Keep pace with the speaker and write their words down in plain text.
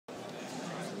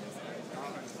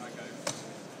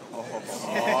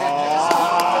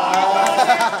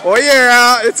Oh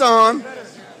yeah, it's on.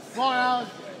 Come on, Alan.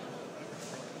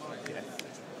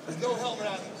 There's no helmet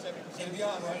on. It's going to be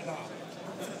on right now.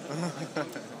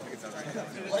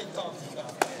 Light down.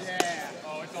 Yeah.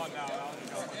 Oh, it's on now.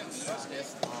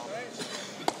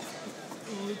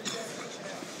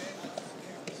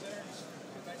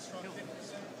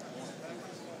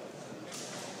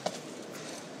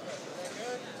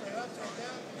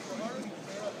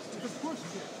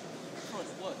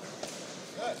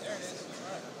 Good, there it is.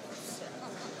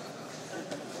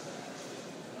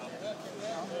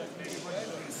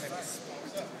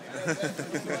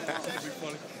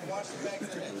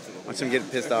 Watch them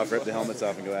get pissed off, rip the helmets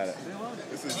off, and go at it.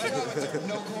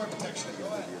 No core protection. Go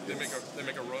ahead. They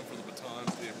make a run for the baton.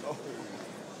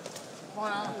 Come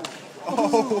on, Alan.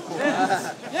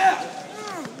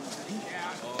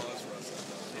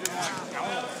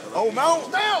 Oh,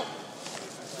 mount! Mount!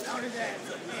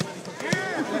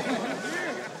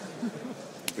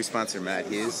 We sponsor Matt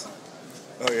Hughes.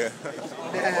 Oh yeah.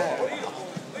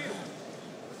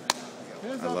 I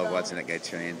love watching that guy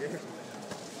train.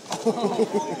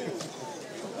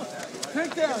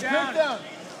 Take down, take down.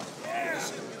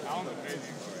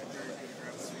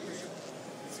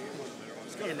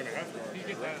 It's got him in a half guard.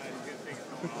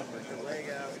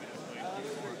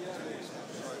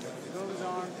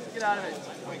 Get out of it.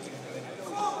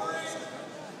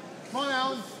 Come on,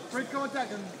 Alan. Break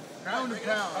contact and pound and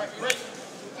pound. Ready?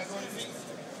 Back on your feet.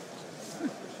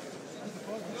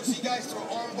 You'll see guys throw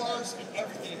arm bars and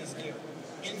everything is gear.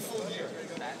 In full gear.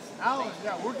 Alan,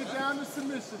 yeah, work it down to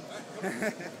submission. That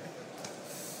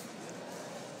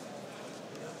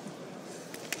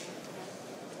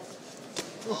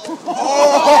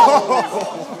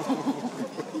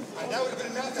would have been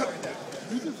a knockout right there.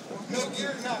 No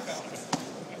gear, knockout.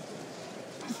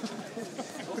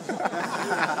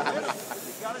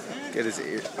 Get his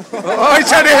ear. Oh, he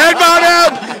tried to headbutt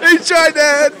him! He tried to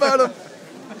headbutt him!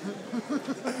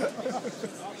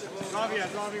 No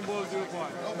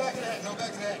back of the head, no back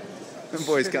of the head. That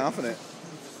boy's confident.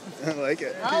 I like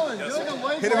it. Alan, you're like a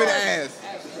leg Hit him in the ass.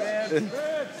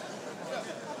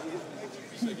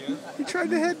 He tried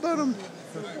to headbutt him.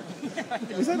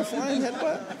 Was that a flying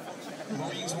headbutt?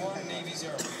 Marines 1, Navy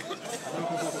 0.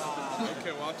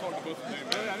 Okay, well, I'll talk to both of them.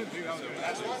 I didn't do that.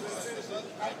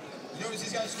 You notice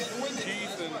these guys are getting winded.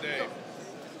 Keith and Dave.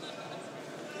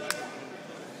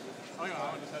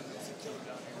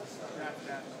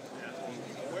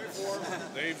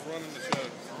 Dave's running the show.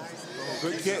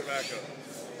 Good kick. Back up.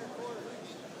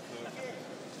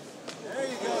 There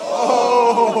you go.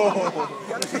 Oh!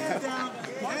 Got his hands down.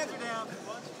 Hands are down.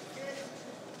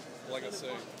 Like I say,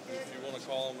 if you want to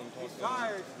call them and talk to them,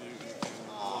 you can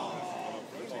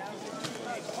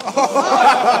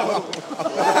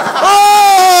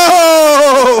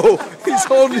Oh! He's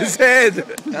holding his head.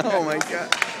 Oh my God.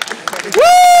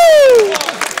 Woo!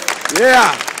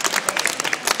 Yeah.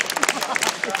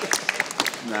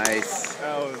 Nice.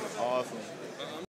 That was awesome.